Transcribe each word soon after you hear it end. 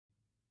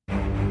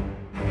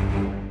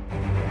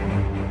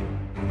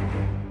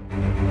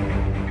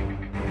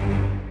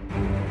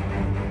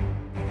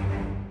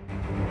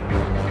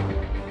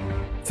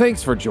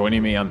Thanks for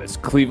joining me on this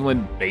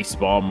Cleveland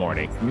baseball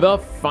morning. The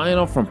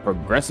final from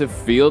Progressive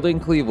Field in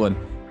Cleveland.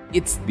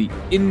 It's the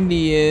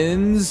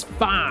Indians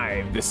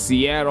 5, the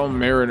Seattle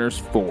Mariners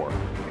 4.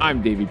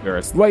 I'm Davey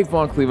Barris,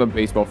 lifelong Cleveland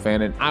baseball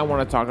fan, and I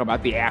want to talk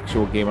about the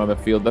actual game on the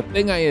field, the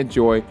thing I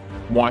enjoy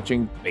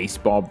watching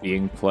baseball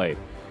being played.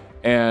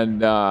 And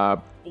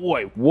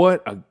boy,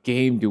 what a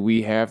game do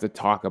we have to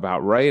talk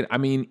about, right? I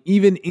mean,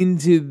 even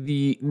into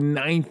the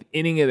ninth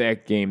inning of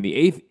that game, the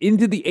eighth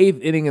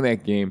inning of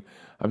that game,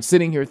 I'm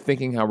sitting here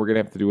thinking how we're going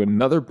to have to do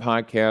another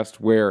podcast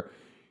where,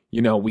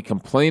 you know, we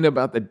complain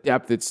about the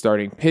depth at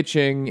starting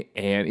pitching,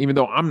 and even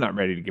though I'm not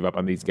ready to give up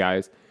on these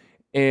guys,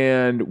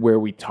 and where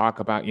we talk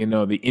about, you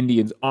know, the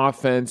Indians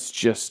offense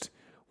just,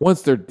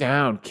 once they're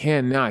down,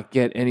 cannot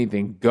get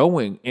anything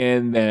going.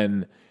 And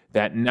then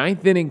that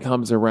ninth inning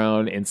comes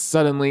around, and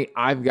suddenly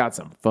I've got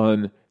some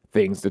fun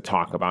things to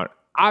talk about.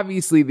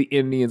 Obviously, the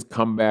Indians'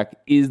 comeback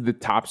is the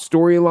top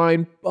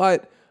storyline,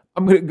 but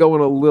I'm going to go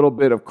in a little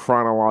bit of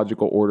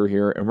chronological order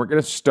here, and we're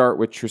going to start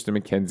with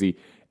Triston McKenzie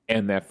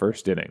and that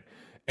first inning.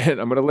 And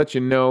I'm going to let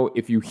you know,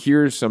 if you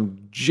hear some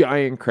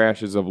giant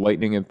crashes of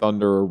lightning and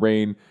thunder or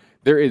rain,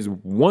 there is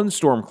one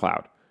storm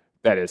cloud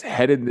that is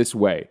headed this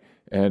way,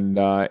 and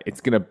it's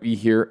going to be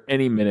here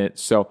any minute.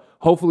 So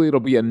hopefully it'll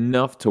be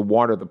enough to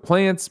water the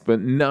plants,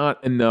 but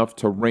not enough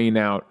to rain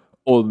out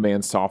old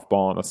man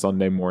softball on a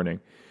Sunday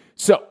morning.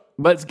 So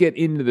let's get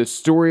into the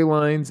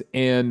storylines,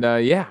 and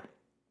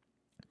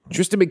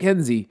Triston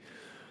McKenzie,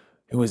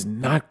 it was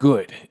not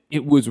good.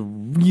 It was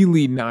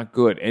really not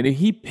good. And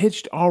he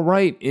pitched all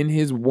right in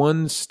his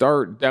one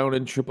start down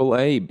in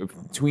AAA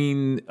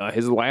between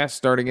his last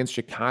start against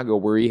Chicago,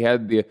 where he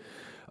had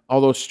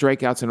all those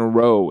strikeouts in a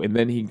row. And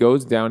then he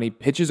goes down, he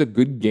pitches a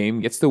good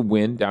game, gets the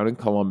win down in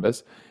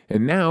Columbus.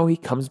 And now he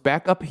comes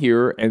back up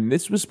here, and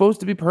this was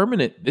supposed to be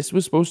permanent. This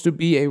was supposed to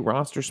be a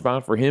roster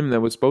spot for him that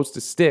was supposed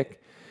to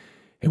stick.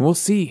 And we'll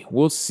see.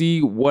 We'll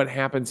see what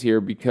happens here,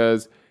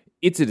 because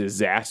it's a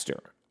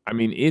disaster. I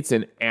mean, it's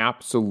an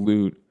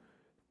absolute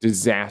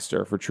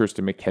disaster for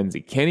Triston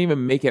McKenzie. Can't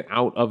even make it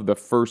out of the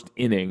first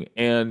inning.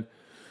 And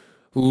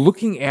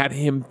looking at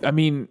him, I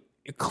mean,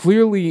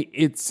 clearly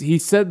he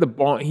said the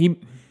ball,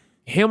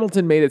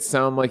 Hamilton made it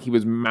sound like he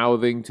was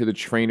mouthing to the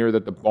trainer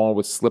that the ball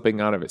was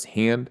slipping out of his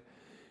hand.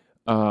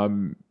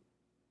 So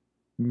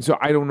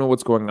I don't know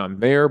what's going on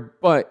there,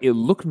 but it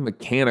looked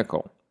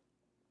mechanical.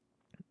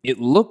 It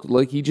looked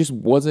like he just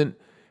wasn't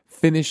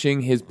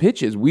finishing his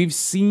pitches. We've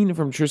seen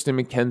from Triston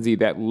McKenzie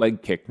that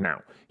leg kick now.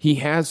 He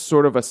has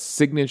sort of a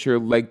signature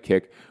leg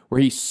kick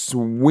where he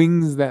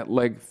swings that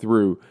leg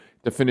through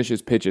to finish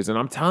his pitches. And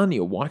I'm telling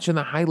you, watching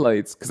the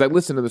highlights, because I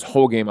listened to this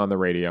whole game on the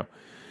radio,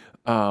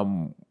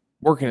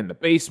 working in the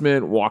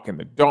basement, walking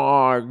the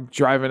dog,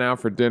 driving out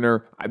for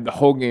dinner, the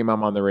whole game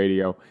I'm on the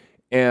radio.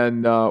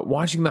 And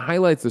watching the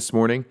highlights this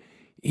morning,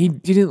 he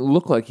didn't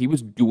look like he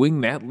was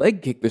doing that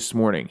leg kick this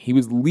morning. He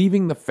was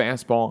leaving the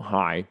fastball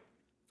high.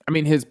 I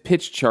mean, his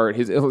pitch chart,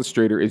 his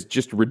illustrator is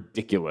just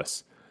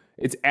ridiculous.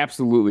 It's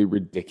absolutely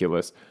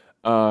ridiculous.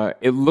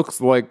 It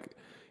looks like,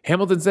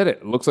 Hamilton said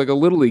it looks like a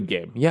Little League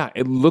game. Yeah,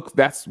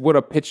 that's what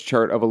a pitch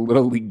chart of a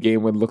Little League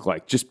game would look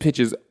like. Just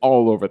pitches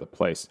all over the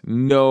place.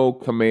 No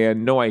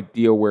command, no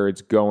idea where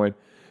it's going.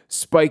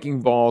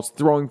 Spiking balls,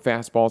 throwing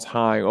fastballs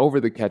high over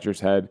the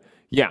catcher's head.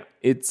 Yeah,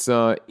 it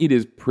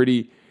is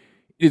pretty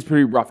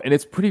rough. And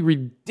it's pretty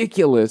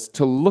ridiculous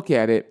to look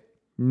at it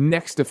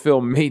next to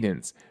Phil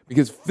Maton's,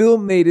 because Phil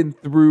Maton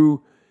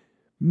threw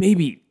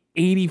maybe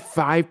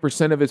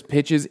 85% of his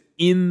pitches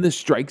in the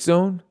strike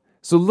zone.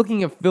 So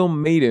looking at Phil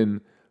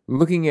Maton,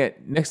 looking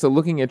at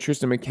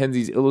Triston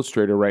McKenzie's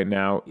illustrator right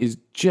now is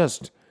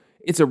just,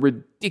 it's a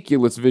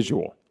ridiculous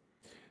visual.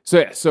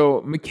 So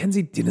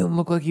McKenzie didn't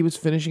look like he was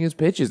finishing his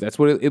pitches. That's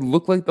what it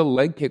looked like. The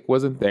leg kick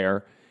wasn't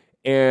there.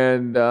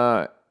 And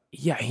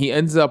he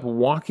ends up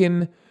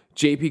walking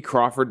J.P.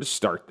 Crawford to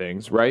start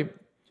things, right?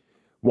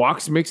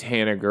 Walks Mix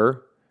Haniger.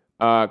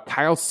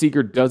 Kyle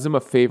Seager does him a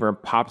favor and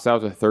pops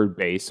out to third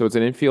base, so it's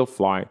an infield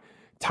fly.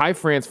 Ty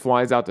France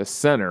flies out to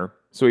center,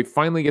 so he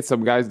finally gets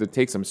some guys to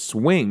take some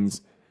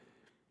swings.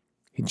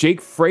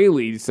 Jake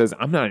Fraley says,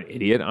 I'm not an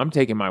idiot. I'm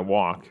taking my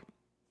walk.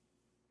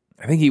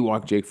 I think he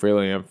walked Jake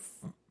Fraley.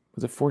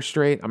 Was it 4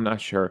 straight? I'm not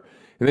sure.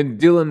 And then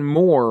Dylan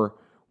Moore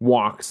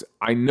walks,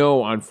 I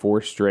know, on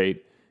 4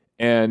 straight.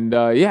 And,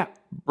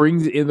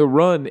 brings in the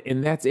run,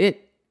 and that's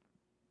it.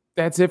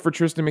 That's it for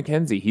Triston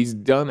McKenzie. He's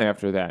done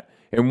after that.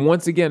 And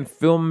once again,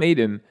 Phil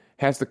Maton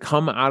has to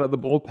come out of the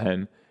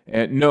bullpen.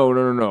 And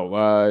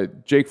no.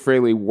 Jake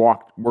Fraley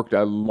worked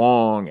a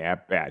long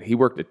at-bat. He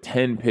worked a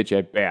 10-pitch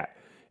at-bat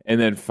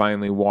and then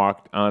finally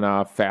walked on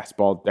a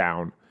fastball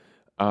down.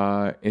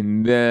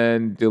 And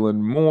then Dylan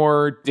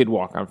Moore did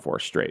walk on 4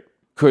 straight.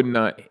 Could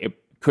not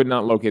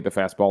locate the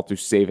fastball to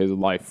save his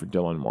life for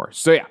Dylan Moore.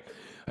 So, yeah.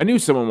 I knew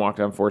someone walked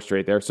on 4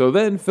 straight there. So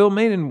then Phil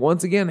Maton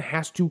once again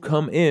has to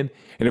come in.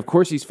 And of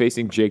course he's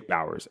facing Jake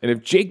Bauers. And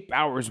if Jake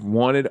Bauers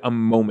wanted a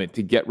moment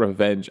to get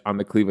revenge on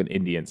the Cleveland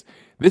Indians,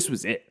 this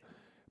was it.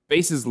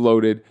 bases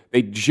loaded.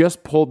 They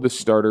just pulled the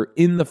starter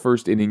in the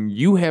first inning.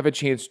 You have a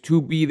chance to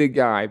be the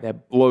guy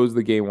that blows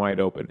the game wide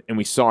open. And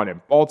we saw it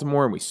in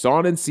Baltimore, and we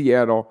saw it in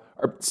Seattle.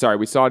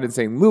 We saw it in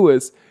St.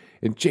 Louis.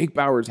 And Jake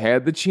Bauers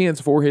had the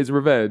chance for his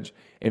revenge.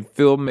 And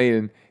Phil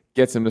Maton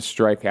gets him to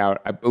strike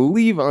out, I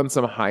believe, on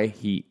some high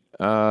heat.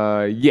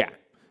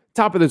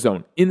 Top of the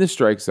zone, in the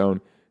strike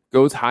zone,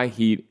 goes high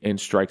heat and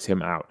strikes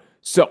him out.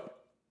 So,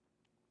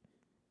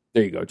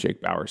 there you go, Jake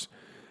Bauers.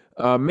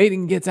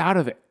 Maton gets out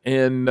of it,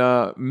 and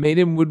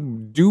Maton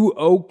would do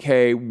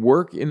okay,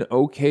 work an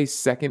okay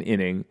second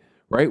inning,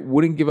 right?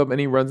 Wouldn't give up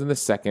any runs in the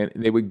second,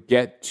 and they would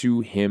get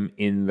to him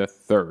in the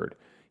third.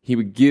 He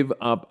would give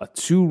up a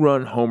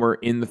 2-run homer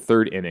in the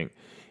third inning.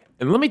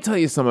 And let me tell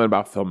you something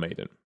about Phil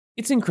Maton.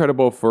 It's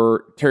incredible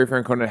for Terry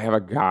Francona to have a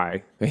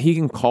guy that he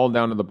can call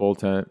down to the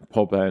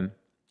bullpen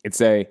and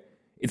say,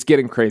 it's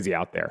getting crazy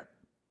out there.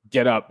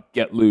 Get up,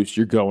 get loose,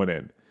 you're going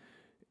in.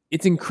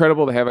 It's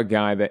incredible to have a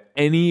guy that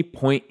any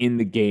point in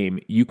the game,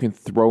 you can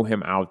throw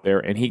him out there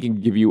and he can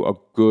give you a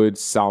good,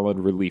 solid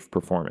relief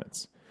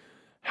performance.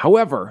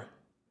 However,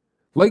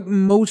 like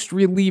most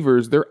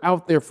relievers, they're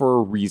out there for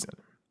a reason.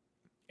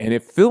 And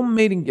if Phil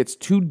Maton gets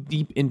too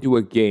deep into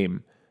a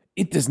game,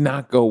 it does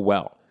not go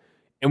well.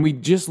 And we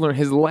just learned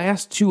his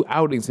last 2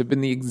 outings have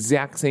been the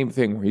exact same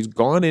thing, where he's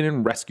gone in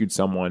and rescued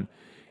someone,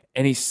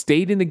 and he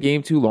stayed in the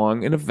game too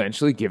long and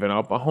eventually given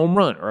up a home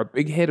run or a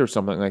big hit or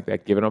something like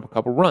that, given up a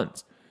couple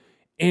runs.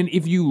 And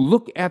if you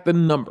look at the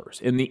numbers,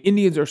 and the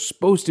Indians are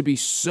supposed to be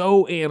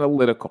so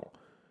analytical,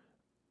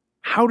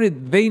 how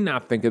did they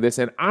not think of this?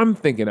 And I'm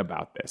thinking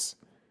about this.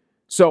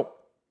 So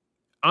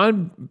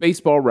on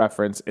Baseball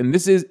Reference, and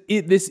this is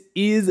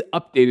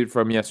updated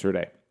from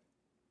yesterday,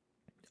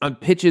 on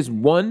pitches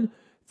 1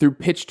 through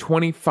pitch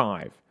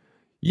 25,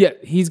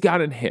 he's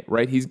gotten hit,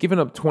 right? He's given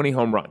up 20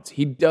 home runs.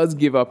 He does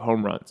give up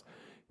home runs.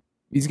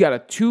 He's got a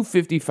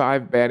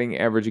 255 batting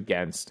average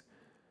against,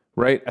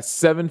 right? A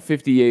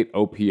 758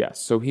 OPS.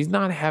 So he's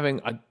not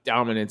having a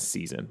dominant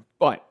season,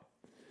 but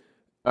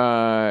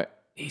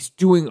he's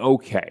doing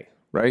okay,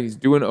 right? He's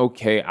doing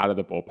okay out of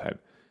the bullpen.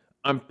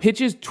 On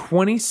pitches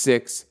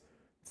 26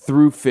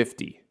 through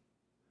 50.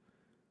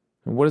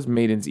 And what is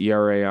Maton's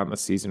ERA on the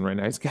season right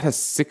now? He's got a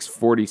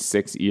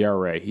 6.46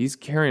 ERA. He's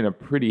carrying a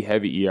pretty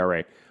heavy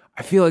ERA.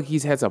 I feel like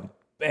he's had some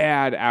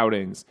bad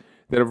outings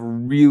that have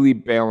really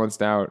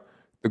balanced out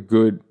the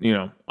good,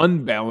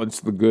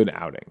 unbalanced the good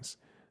outings.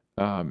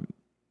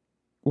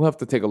 We'll have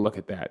to take a look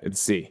at that and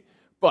see.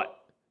 But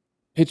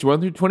pitch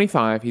 1 through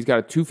 25, he's got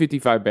a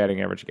 255 batting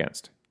average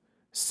against,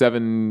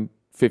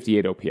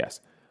 758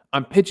 OPS.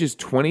 On pitches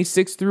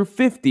 26 through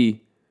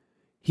 50,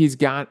 he's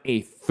got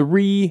a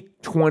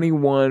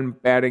 321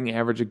 batting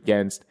average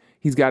against.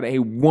 He's got a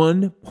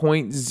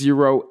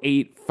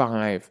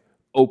 1.085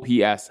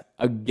 OPS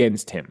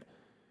against him.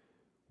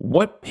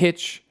 What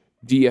pitch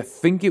do you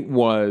think it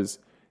was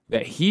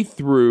that he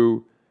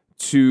threw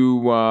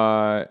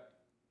to,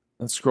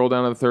 let's scroll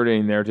down to the third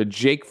inning there, to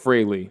Jake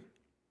Fraley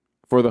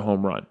for the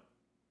home run?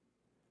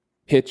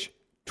 Pitch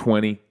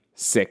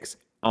 26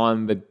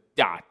 on the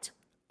dot,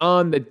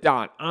 on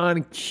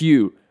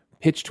cue.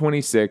 Pitch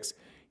 26.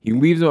 He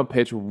leaves him a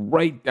pitch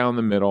right down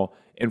the middle,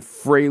 and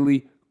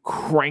Fraley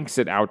cranks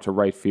it out to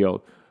right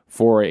field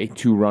for a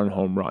 2-run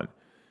home run.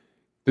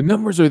 The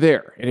numbers are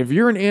there, and if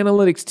you're an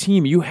analytics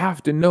team, you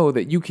have to know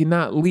that you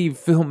cannot leave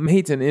Phil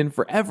Maton in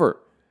forever.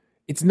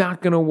 It's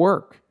not going to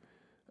work.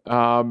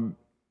 So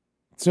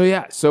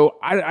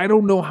I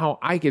don't know how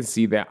I can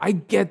see that. I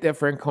get that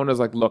Francona's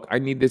like, look, I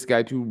need this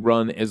guy to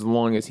run as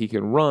long as he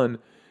can run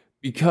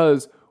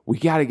because we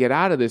got to get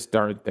out of this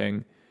darn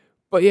thing.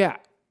 But yeah,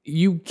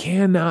 you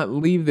cannot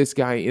leave this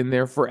guy in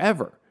there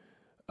forever.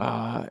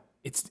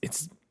 It's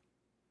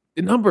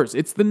the numbers.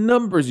 It's the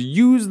numbers.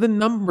 Use the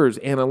numbers,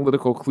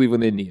 analytical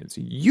Cleveland Indians.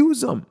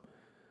 Use them.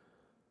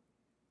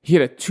 He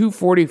had a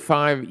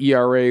 2.45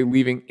 ERA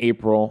leaving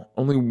April.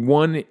 Only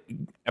 1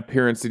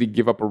 appearance did he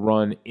give up a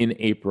run in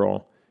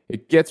April.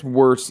 It gets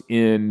worse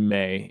in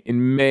May.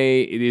 In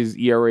May, his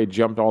ERA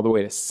jumped all the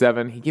way to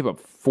 7. He gave up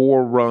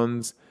 4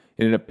 runs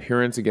in an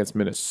appearance against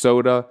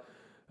Minnesota.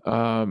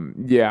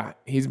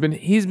 He's been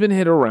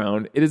hit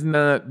around. It has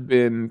not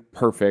been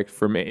perfect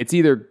for me. It's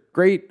either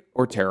great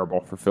or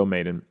terrible for Phil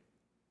Maton.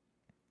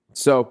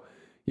 So,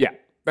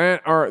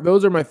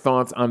 those are my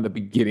thoughts on the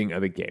beginning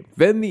of the game.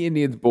 Then the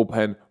Indians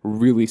bullpen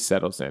really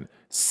settles in.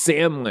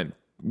 Sandlin,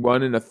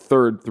 1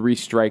 1/3, 3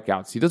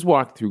 strikeouts. He does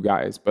walk through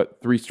guys, but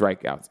 3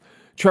 strikeouts.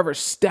 Trevor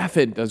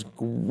Stephan does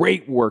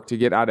great work to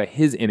get out of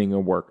his inning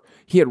of work.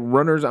 He had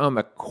runners on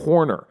the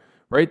corner,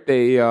 right?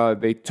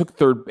 They took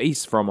third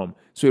base from him.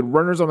 So he had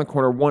runners on the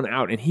corner, 1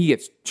 out, and he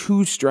gets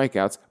 2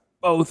 strikeouts,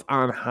 both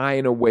on high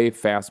and away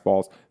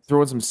fastballs,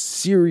 throwing some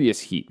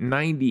serious heat,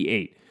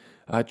 98.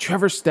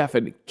 Trevor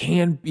Stephan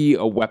can be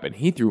a weapon.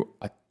 He threw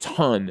a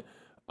ton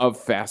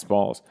of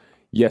fastballs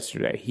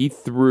yesterday. He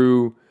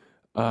threw,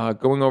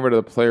 going over to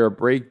the player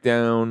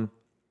breakdown,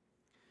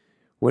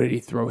 what did he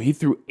throw? He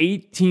threw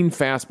 18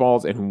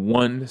 fastballs and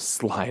 1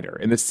 slider.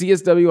 And the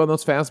CSW on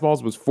those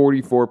fastballs was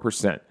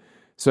 44%.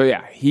 So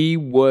yeah, he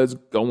was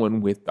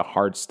going with the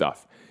hard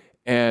stuff,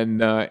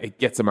 and it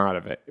gets him out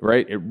of it,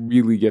 right? It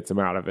really gets him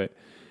out of it.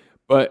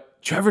 But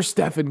Trevor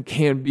Stephan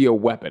can be a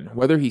weapon,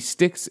 whether he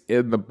sticks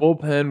in the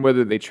bullpen,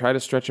 whether they try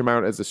to stretch him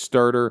out as a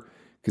starter,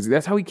 because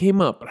that's how he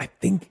came up. But I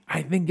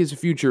think his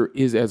future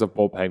is as a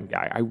bullpen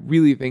guy. I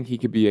really think he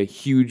could be a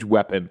huge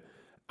weapon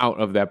out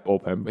of that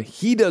bullpen. But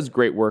he does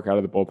great work out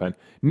of the bullpen.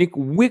 Nick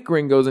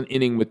Wickering goes an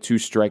inning with 2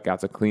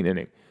 strikeouts, a clean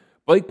inning.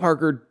 Blake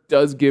Parker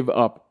does give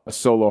up a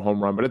solo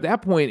home run, but at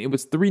that point, it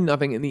was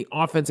 3-0, and the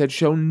offense had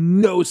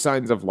shown no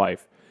signs of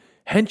life.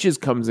 Hentges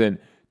comes in,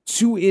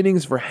 2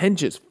 innings for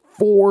Hentges,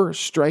 4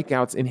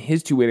 strikeouts in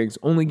his 2 innings,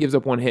 only gives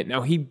up 1 hit.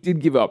 Now, he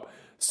did give up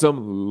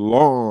some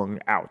long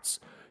outs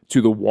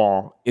to the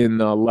wall in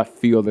the left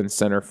field and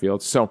center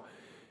field, so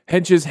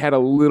Hentges had a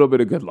little bit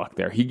of good luck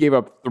there. He gave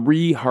up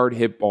 3 hard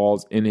hit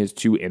balls in his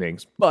 2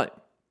 innings,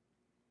 but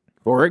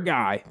for a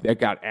guy that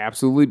got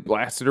absolutely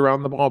blasted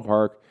around the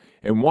ballpark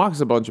and walks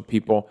a bunch of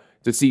people,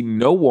 to see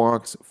no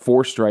walks,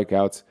 4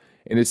 strikeouts,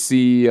 and to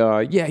see,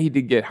 he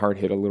did get hard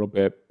hit a little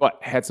bit, but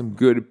had some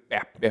good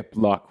BAP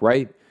luck,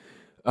 right?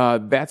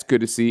 That's good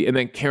to see. And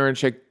then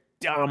Karinchak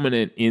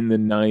dominant in the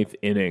 9th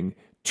inning.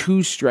 2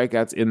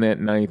 strikeouts in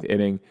that 9th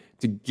inning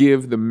to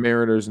give the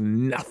Mariners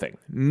nothing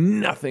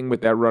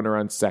with that runner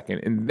on second.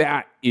 And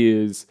that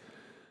is,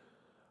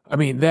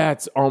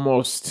 that's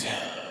almost,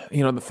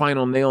 the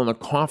final nail in the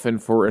coffin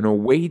for an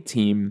away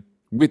team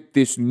with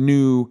this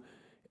new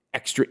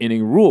extra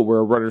inning rule where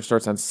a runner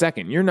starts on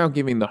second. You're now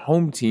giving the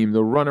home team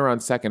the runner on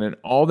second, and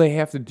all they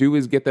have to do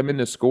is get them in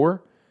to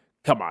score?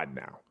 Come on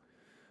now.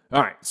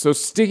 All right, so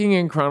sticking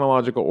in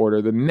chronological order,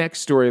 the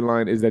next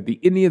storyline is that the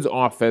Indians'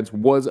 offense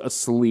was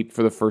asleep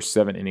for the first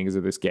 7 innings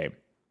of this game.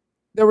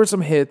 There were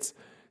some hits,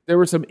 there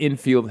were some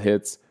infield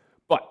hits,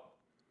 but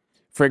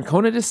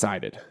Francona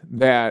decided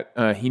that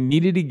he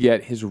needed to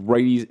get his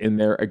righties in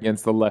there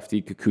against the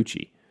lefty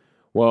Kikuchi.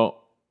 Well,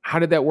 how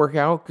did that work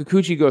out?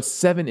 Kikuchi goes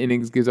 7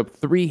 innings, gives up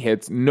 3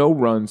 hits, no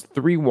runs,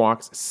 3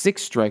 walks,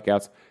 6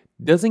 strikeouts,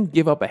 doesn't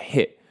give up a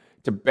hit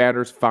to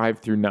batters 5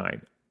 through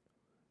 9,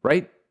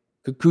 right?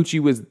 Kikuchi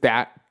was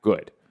that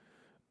good.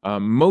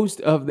 Most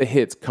of the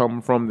hits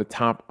come from the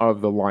top of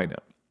the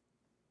lineup.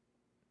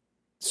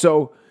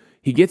 So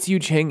he gets Yu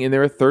Chang in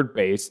there at third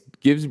base,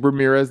 gives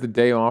Ramirez the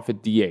day off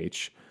at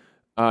DH,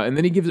 and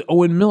then he gives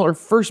Owen Miller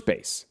first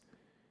base.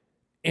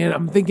 And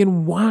I'm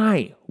thinking,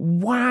 why?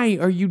 Why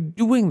are you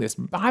doing this?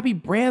 Bobby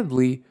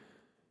Bradley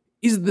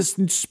is the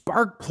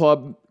spark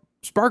plug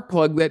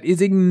that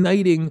is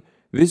igniting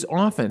this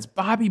offense.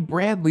 Bobby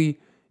Bradley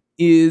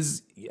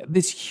is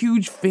this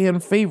huge fan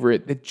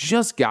favorite that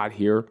just got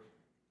here,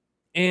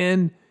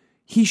 and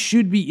he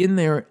should be in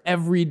there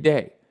every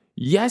day.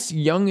 Yes,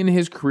 young in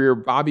his career,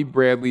 Bobby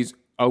Bradley's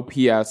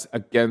OPS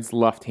against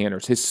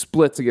left-handers, his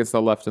splits against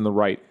the left and the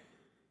right,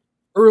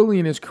 early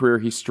in his career,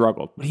 he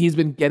struggled, but he's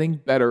been getting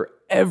better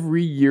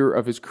every year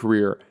of his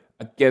career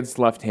against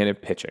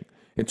left-handed pitching.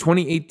 In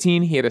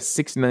 2018, he had a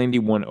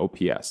 691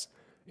 OPS.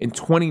 In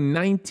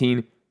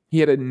 2019, he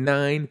had a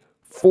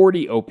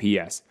 940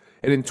 OPS.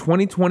 And in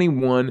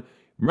 2021,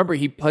 remember,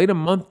 he played a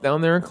month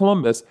down there in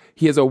Columbus.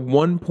 He has a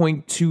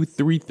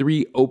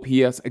 1.233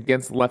 OPS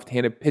against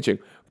left-handed pitching.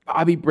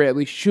 Bobby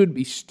Bradley should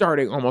be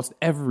starting almost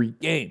every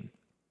game.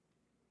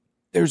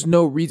 There's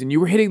no reason. You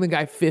were hitting the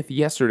guy 5th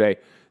yesterday.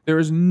 There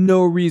is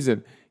no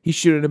reason he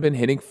shouldn't have been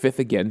hitting 5th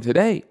again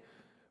today.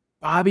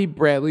 Bobby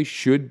Bradley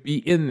should be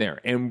in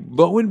there. And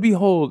lo and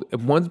behold,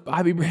 once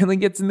Bobby Bradley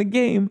gets in the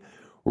game,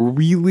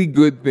 really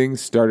good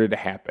things started to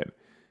happen.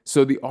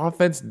 So the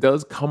offense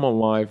does come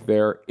alive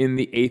there in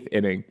the 8th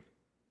inning.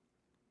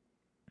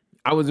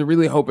 I was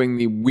really hoping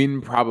the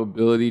win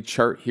probability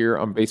chart here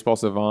on Baseball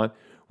Savant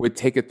would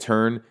take a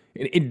turn.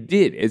 And it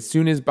did. As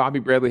soon as Bobby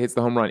Bradley hits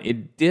the home run,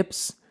 it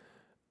dips.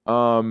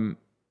 Where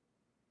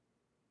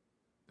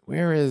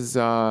is...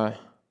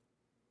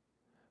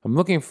 I'm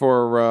looking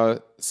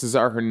for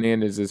Cesar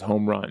Hernandez's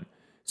home run.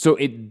 So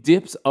it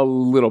dips a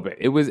little bit.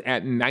 It was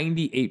at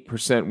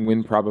 98%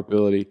 win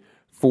probability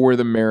for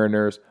the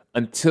Mariners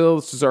until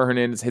Cesar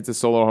Hernandez hits a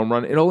solo home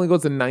run. It only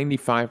goes to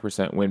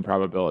 95% win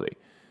probability.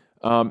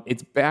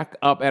 It's back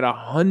up at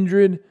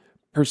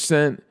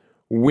 100%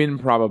 win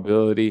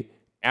probability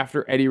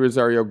after Eddie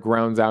Rosario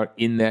grounds out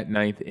in that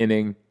 9th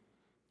inning.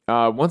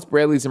 Once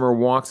Bradley Zimmer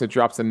walks, it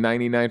drops to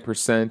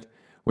 99%.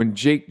 When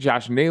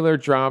Josh Naylor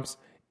drops,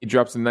 it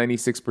drops to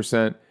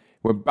 96%.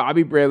 When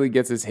Bobby Bradley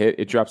gets his hit,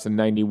 it drops to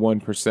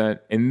 91%.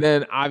 And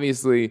then,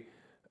 obviously,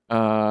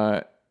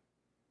 when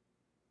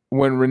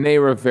Rene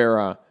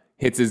Rivera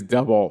hits his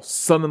double,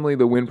 suddenly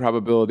the win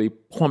probability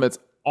plummets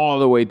all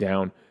the way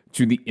down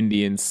to the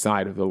Indians'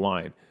 side of the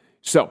line.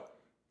 So,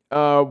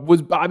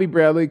 was Bobby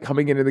Bradley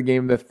coming into the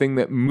game the thing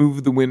that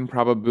moved the win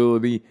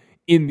probability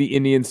in the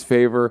Indians'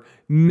 favor?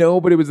 No,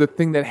 but it was the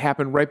thing that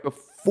happened right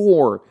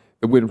before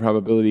the win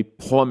probability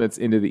plummets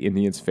into the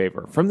Indians'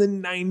 favor from the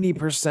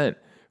 90%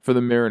 for the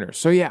Mariners.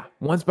 So yeah,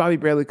 once Bobby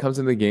Bradley comes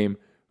in the game,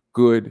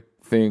 good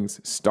things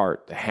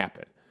start to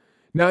happen.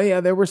 Now,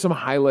 yeah, there were some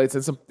highlights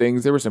and some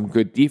things. There were some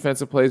good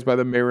defensive plays by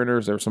the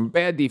Mariners. There were some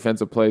bad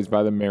defensive plays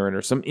by the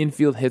Mariners, some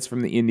infield hits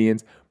from the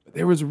Indians. But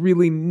there was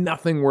really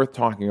nothing worth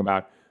talking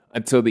about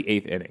until the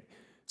 8th inning.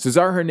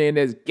 Cesar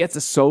Hernandez gets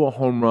a solo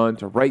home run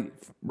to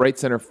right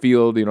center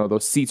field,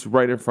 those seats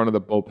right in front of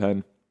the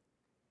bullpen.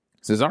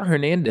 Cesar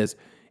Hernandez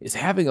is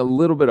having a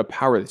little bit of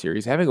power this year.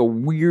 He's having a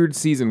weird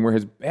season where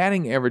his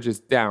batting average is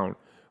down,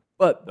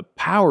 but the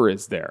power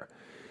is there.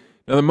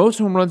 Now, the most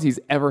home runs he's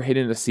ever hit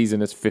in a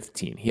season is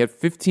 15. He had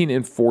 15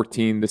 in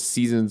 14 the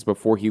seasons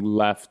before he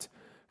left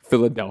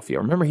Philadelphia.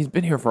 Remember, he's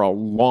been here for a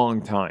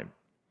long time.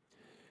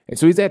 And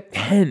so he's at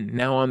 10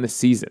 now on the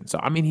season. So,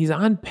 he's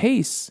on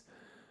pace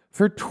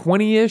for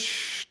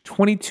 20-ish,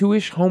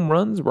 22-ish home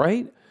runs,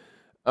 right?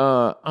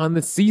 On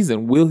the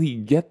season. Will he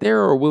get there,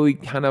 or will he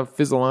kind of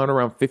fizzle out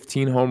around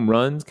 15 home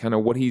runs, kind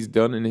of what he's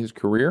done in his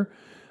career?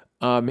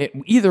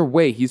 Either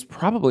way, he's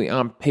probably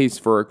on pace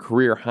for a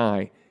career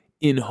high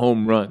in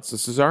home runs. So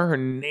Cesar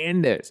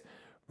Hernandez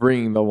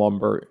bringing the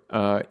lumber.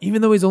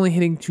 Even though he's only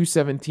hitting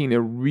 217, it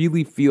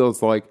really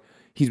feels like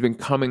he's been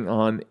coming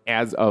on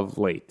as of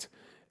late.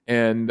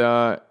 And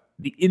the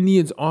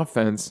Indians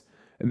offense,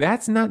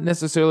 that's not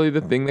necessarily the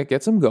thing that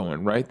gets them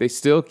going, right? They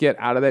still get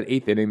out of that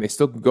 8th inning. They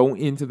still go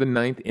into the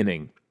 9th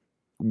inning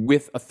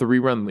with a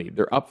 3-run lead.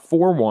 They're up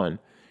 4-1,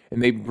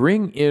 and they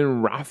bring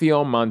in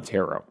Rafael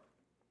Montero.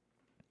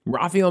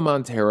 Rafael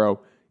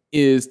Montero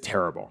is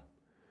terrible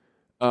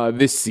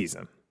this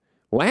season.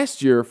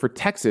 Last year for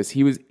Texas,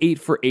 he was 8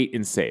 for 8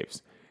 in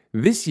saves.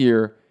 This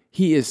year,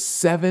 he is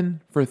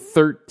 7 for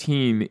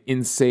 13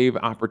 in save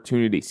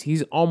opportunities.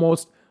 He's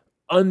almost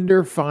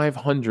under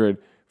 500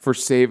 for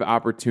save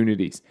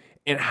opportunities.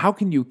 And how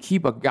can you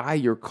keep a guy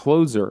your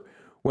closer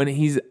when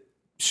he's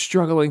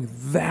struggling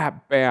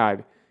that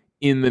bad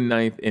in the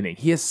 9th inning?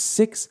 He has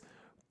 6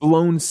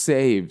 blown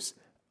saves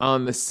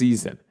on the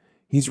season.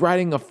 He's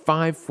riding a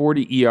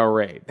 5.40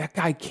 ERA. That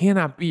guy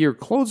cannot be your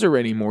closer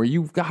anymore.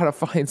 You've got to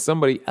find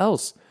somebody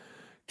else.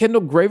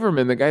 Kendall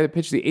Graveman, the guy that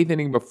pitched the 8th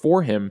inning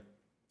before him,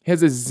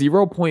 has a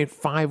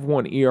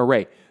 0.51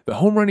 ERA. The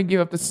home run he gave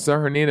up to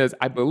Cesar Hernandez,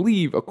 I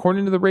believe,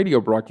 according to the radio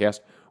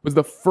broadcast, was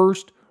the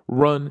first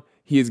run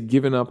he has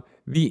given up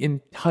the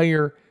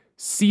entire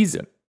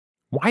season.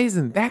 Why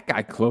isn't that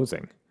guy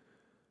closing?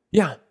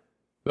 Yeah,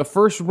 the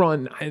first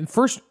run,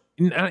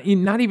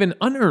 not even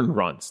unearned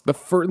runs.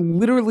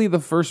 Literally the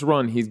first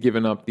run he's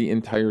given up the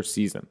entire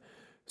season.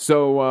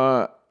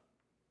 So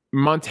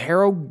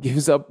Montero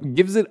gives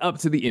it up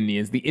to the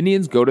Indians. The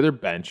Indians go to their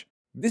bench.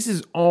 This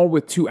is all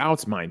with 2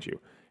 outs, mind you.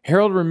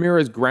 Harold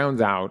Ramirez grounds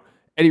out.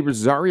 Eddie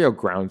Rosario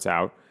grounds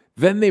out.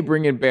 Then they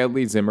bring in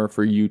Badley Zimmer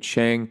for Yu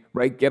Chang,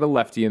 right? Get a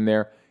lefty in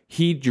there.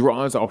 He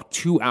draws a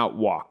 2-out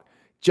walk.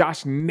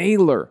 Josh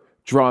Naylor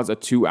draws a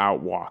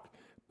 2-out walk.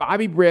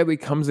 Bobby Bradley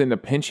comes in to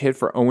pinch hit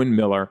for Owen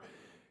Miller.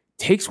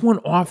 Takes one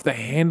off the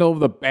handle of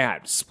the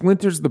bat.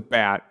 Splinters the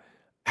bat.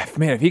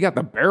 Man, if he got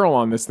the barrel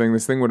on this thing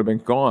would have been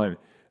gone.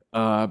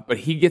 But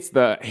he gets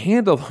the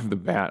handle of the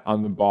bat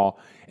on the ball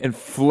and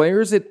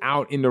flares it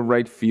out into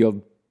right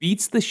field.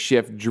 Beats the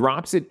shift.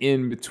 Drops it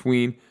in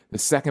between the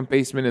second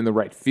baseman and the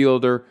right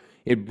fielder.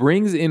 It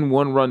brings in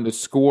 1 run to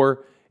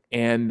score,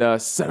 and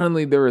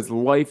suddenly there is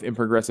life in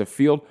Progressive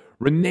Field.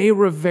 Rene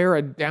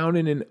Rivera down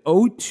in an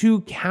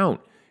 0-2 count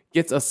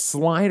gets a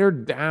slider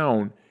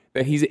down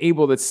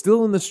that's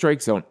still in the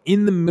strike zone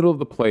in the middle of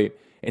the plate,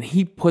 and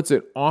he puts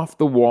it off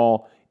the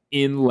wall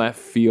in left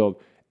field.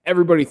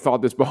 Everybody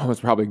thought this ball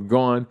was probably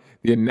gone.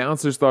 The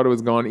announcers thought it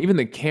was gone. Even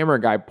the camera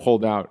guy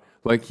pulled out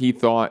like he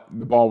thought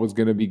the ball was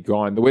going to be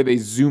gone. The way they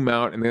zoom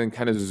out and then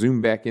kind of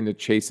zoom back in to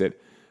chase it.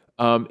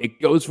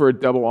 It goes for a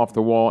double off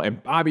the wall,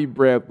 and Bobby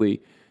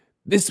Bradley,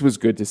 this was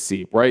good to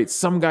see, right?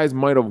 Some guys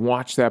might have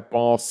watched that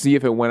ball, see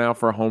if it went out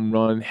for a home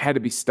run, had to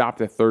be stopped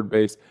at third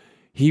base.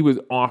 He was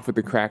off with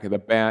the crack of the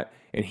bat,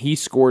 and he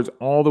scores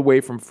all the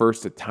way from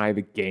first to tie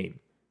the game.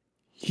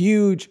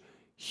 Huge,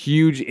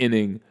 huge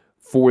inning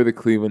for the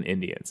Cleveland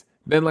Indians.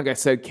 Then, like I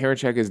said,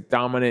 Karinchak is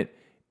dominant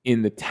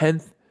in the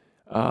 10th.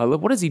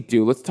 What does he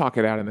do? Let's talk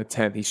it out in the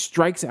 10th. He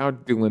strikes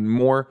out Dylan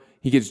Moore.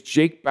 He gets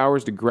Jake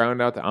Bowers to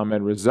ground out to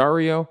Ahmed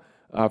Rosario.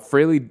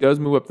 Fraley does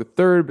move up to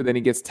third, but then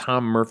he gets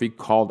Tom Murphy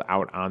called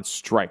out on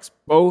strikes.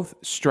 Both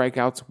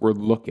strikeouts were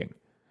looking.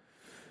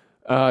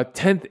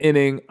 10th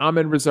inning,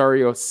 Ahmed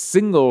Rosario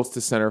singles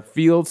to center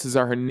field.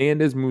 Cesar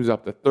Hernandez moves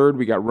up to third.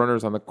 We got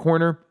runners on the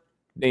corner.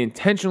 They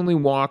intentionally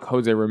walk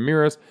Jose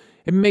Ramirez.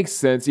 It makes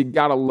sense. You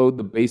got to load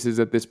the bases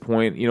at this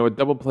point. A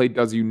double play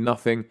does you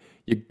nothing.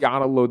 You got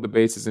to load the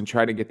bases and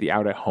try to get the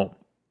out at home.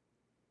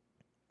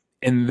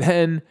 And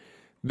then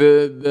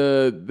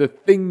the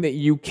thing that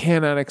you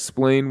cannot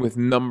explain with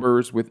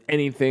numbers, with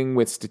anything,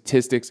 with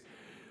statistics,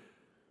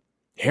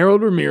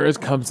 Harold Ramirez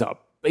comes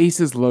up,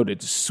 bases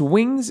loaded,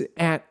 swings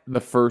at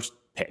the first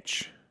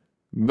pitch.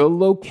 The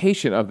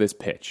location of this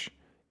pitch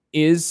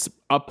is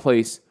a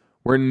place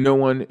where no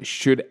one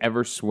should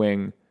ever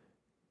swing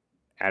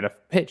at a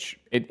pitch.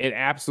 It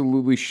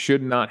absolutely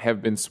should not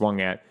have been swung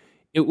at.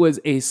 It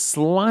was a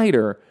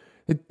slider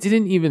that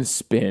didn't even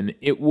spin.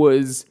 It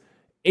was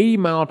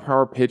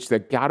 80-mile-per-hour pitch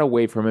that got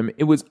away from him.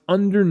 It was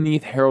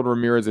underneath Harold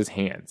Ramirez's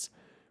hands.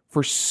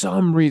 For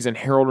some reason,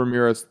 Harold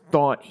Ramirez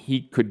thought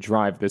he could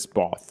drive this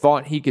ball,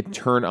 thought he could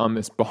turn on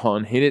this ball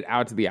and hit it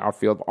out to the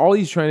outfield. All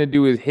he's trying to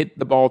do is hit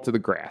the ball to the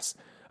grass.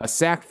 A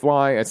sac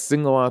fly, a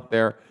single out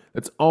there,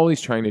 that's all he's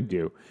trying to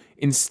do.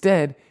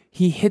 Instead,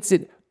 he hits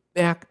it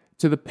back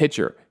to the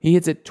pitcher. He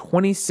hits it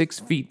 26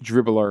 feet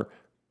dribbler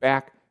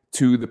back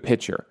to the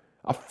pitcher.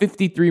 A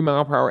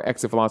 53-mile-per-hour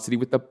exit velocity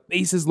with the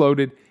bases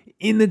loaded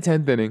in the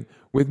 10th inning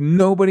with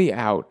nobody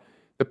out.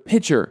 The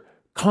pitcher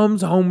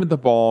comes home with the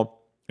ball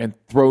and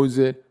throws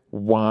it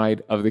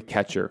wide of the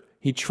catcher.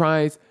 He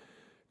tries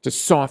to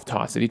soft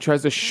toss it. He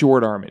tries to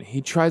short arm it.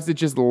 He tries to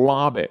just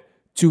lob it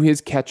to his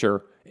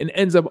catcher and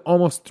ends up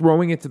almost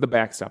throwing it to the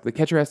backstop. The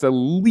catcher has to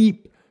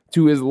leap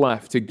to his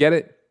left to get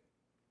it.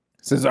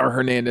 Cesar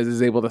Hernandez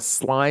is able to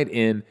slide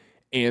in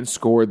and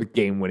score the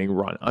game-winning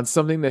run on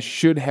something that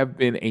should have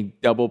been a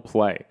double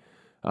play.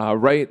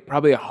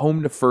 Probably a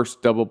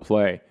home-to-first double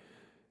play.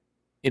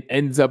 It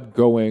ends up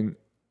going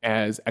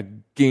as a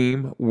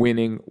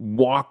game-winning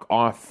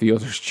walk-off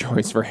fielder's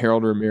choice for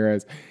Harold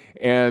Ramirez.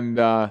 And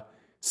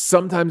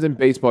sometimes in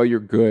baseball you're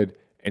good,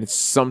 and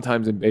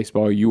sometimes in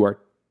baseball you are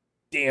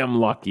damn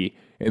lucky.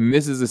 And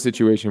this is a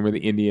situation where the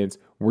Indians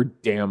were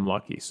damn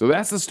lucky. So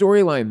that's the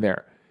storyline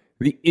there.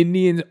 The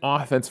Indians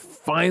offense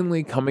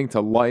finally coming to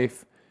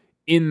life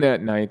in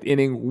that 9th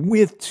inning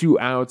with 2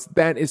 outs.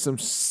 That is some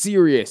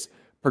serious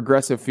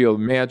Progressive Field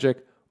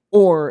magic,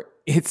 or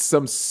it's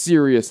some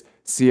serious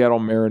Seattle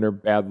Mariner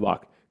bad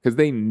luck, because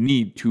they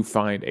need to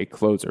find a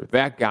closer.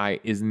 That guy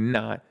is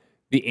not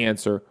the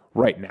answer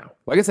right now.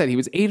 Like I said, he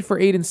was 8 for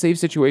 8 in save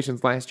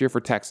situations last year for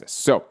Texas.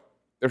 So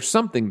there's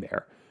something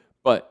there.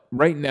 But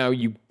right now,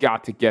 you've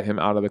got to get him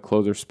out of the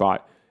closer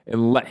spot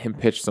and let him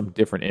pitch some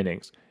different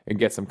innings and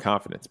get some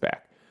confidence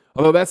back.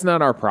 Although that's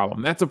not our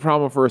problem. That's a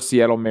problem for a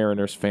Seattle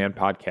Mariners fan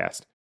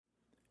podcast.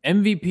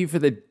 MVP for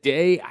the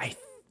day,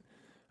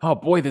 oh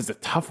boy, this is a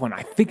tough one.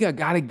 I think I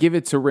got to give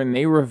it to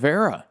Rene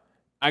Rivera.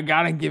 I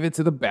got to give it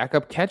to the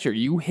backup catcher.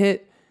 You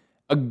hit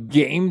a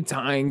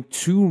game-tying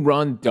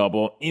 2-run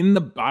double in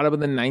the bottom of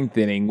the 9th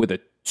inning with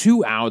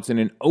 2 outs and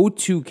an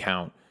 0-2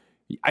 count.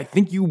 I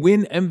think you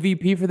win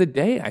MVP for the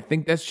day. I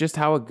think that's just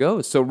how it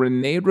goes. So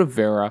Rene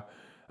Rivera,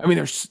 I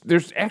mean,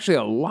 there's actually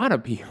a lot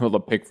of people to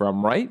pick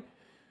from, right?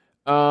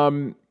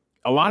 A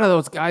lot of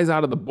those guys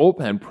out of the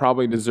bullpen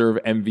probably deserve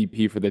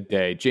MVP for the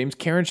day. James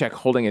Karinchak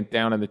holding it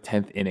down in the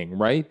 10th inning,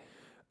 right?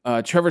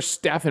 Trevor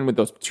Stephan with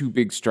those 2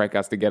 big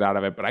strikeouts to get out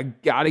of it. But I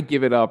got to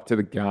give it up to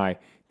the guy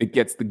that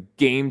gets the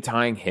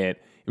game-tying hit.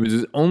 It was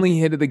his only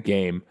hit of the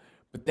game.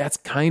 But that's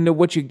kind of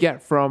what you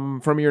get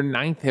from your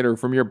 9th hitter,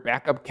 from your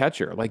backup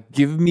catcher. Like,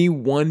 give me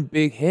one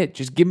big hit.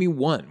 Just give me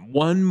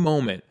one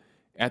moment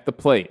at the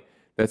plate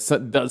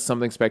that does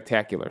something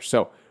spectacular.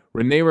 So,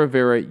 Rene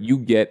Rivera, you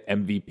get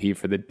MVP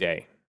for the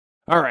day.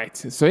 All right,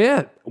 so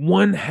yeah,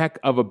 one heck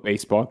of a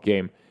baseball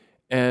game.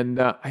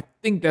 And I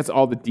think that's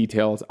all the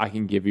details I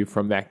can give you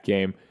from that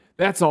game.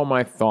 That's all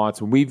my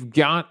thoughts. We've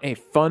got a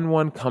fun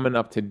one coming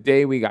up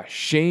today. We got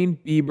Shane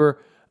Bieber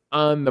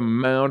on the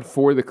mound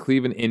for the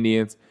Cleveland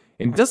Indians.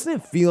 And doesn't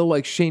it feel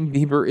like Shane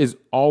Bieber is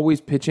always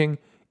pitching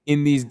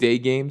in these day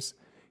games?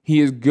 He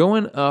is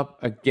going up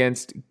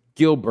against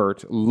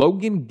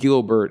Logan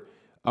Gilbert,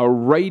 a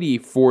righty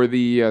for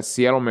the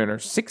Seattle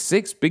Mariners.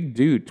 6'6", big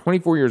dude,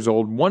 24 years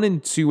old,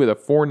 1-2 with a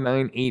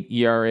 4.98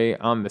 ERA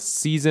on the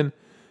season.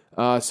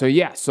 So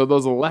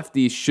those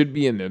lefties should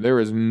be in there. There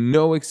is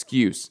no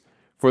excuse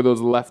for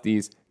those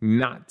lefties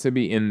not to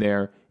be in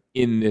there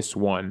in this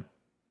one.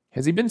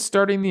 Has he been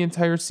starting the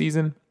entire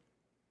season?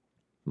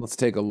 Let's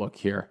take a look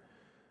here.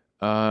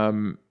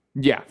 5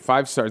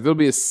 starts. There'll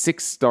be a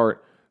 6th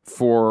start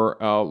for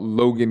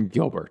Logan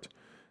Gilbert.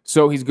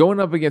 So he's going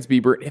up against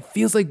Bieber. It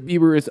feels like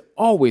Bieber is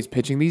always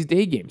pitching these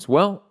day games.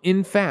 Well,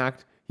 in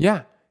fact,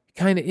 yeah, he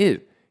kind of is.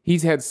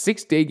 He's had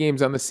 6 day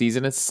games on the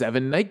season and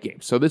 7 night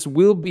games. So this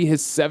will be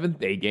his 7th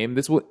day game.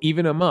 This will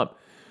even him up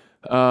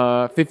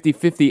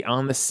 50-50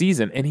 on the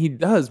season. And he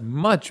does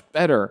much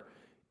better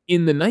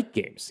in the night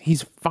games.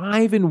 He's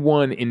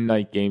 5-1 in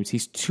night games.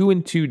 He's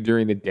 2-2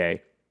 during the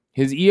day.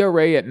 His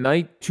ERA at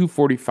night,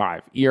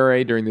 2.45.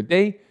 ERA during the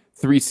day,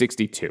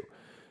 3.62.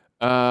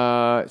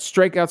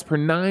 Strikeouts per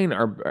 9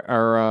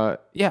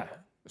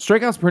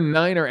 strikeouts per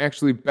 9 are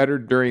actually better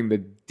during the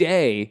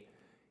day.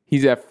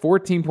 He's at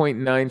 14.9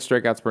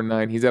 strikeouts per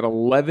 9. He's at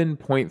 11.3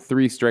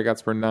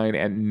 strikeouts per 9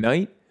 at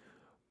night,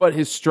 but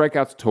his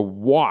strikeouts to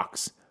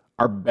walks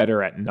are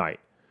better at night.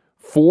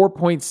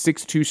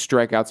 4.62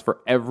 strikeouts for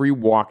every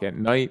walk at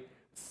night,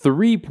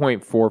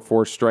 3.44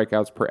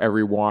 strikeouts per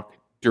every walk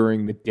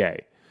during the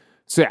day.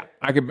 So yeah,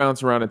 I could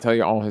bounce around and tell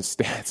you all his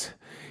stats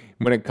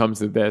when it comes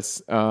to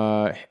this.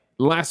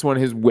 Last one,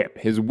 his whip.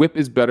 His whip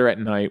is better at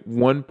night,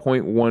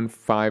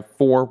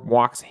 1.154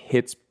 walks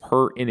hits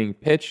per inning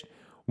pitched,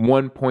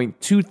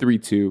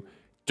 1.232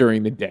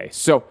 during the day.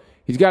 So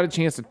he's got a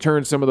chance to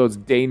turn some of those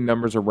day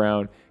numbers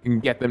around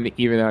and get them to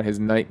even out his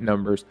night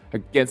numbers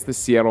against the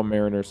Seattle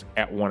Mariners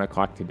at 1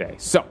 o'clock today.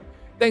 So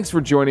thanks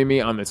for joining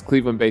me on this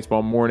Cleveland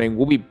baseball morning.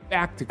 We'll be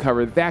back to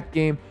cover that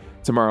game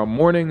tomorrow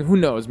morning. Who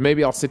knows?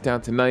 Maybe I'll sit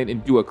down tonight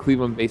and do a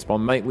Cleveland Baseball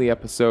Nightly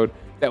episode.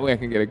 That way I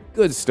can get a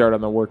good start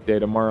on the workday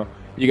tomorrow.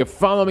 You can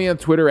follow me on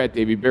Twitter at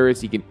Davey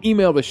Berris. You can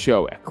email the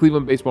show at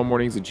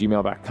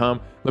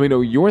clevelandbaseballmornings@gmail.com. Let me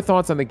know your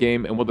thoughts on the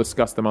game, and we'll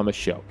discuss them on the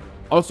show.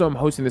 Also, I'm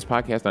hosting this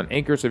podcast on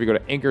Anchor, so if you go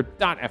to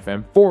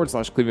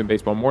anchor.fm/Cleveland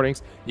Baseball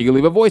Mornings, you can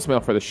leave a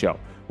voicemail for the show.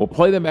 We'll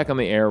play them back on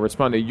the air,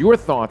 respond to your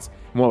thoughts,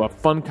 and we'll have a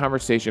fun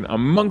conversation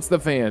amongst the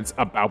fans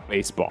about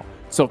baseball.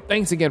 So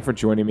thanks again for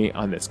joining me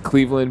on this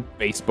Cleveland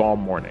Baseball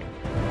Morning.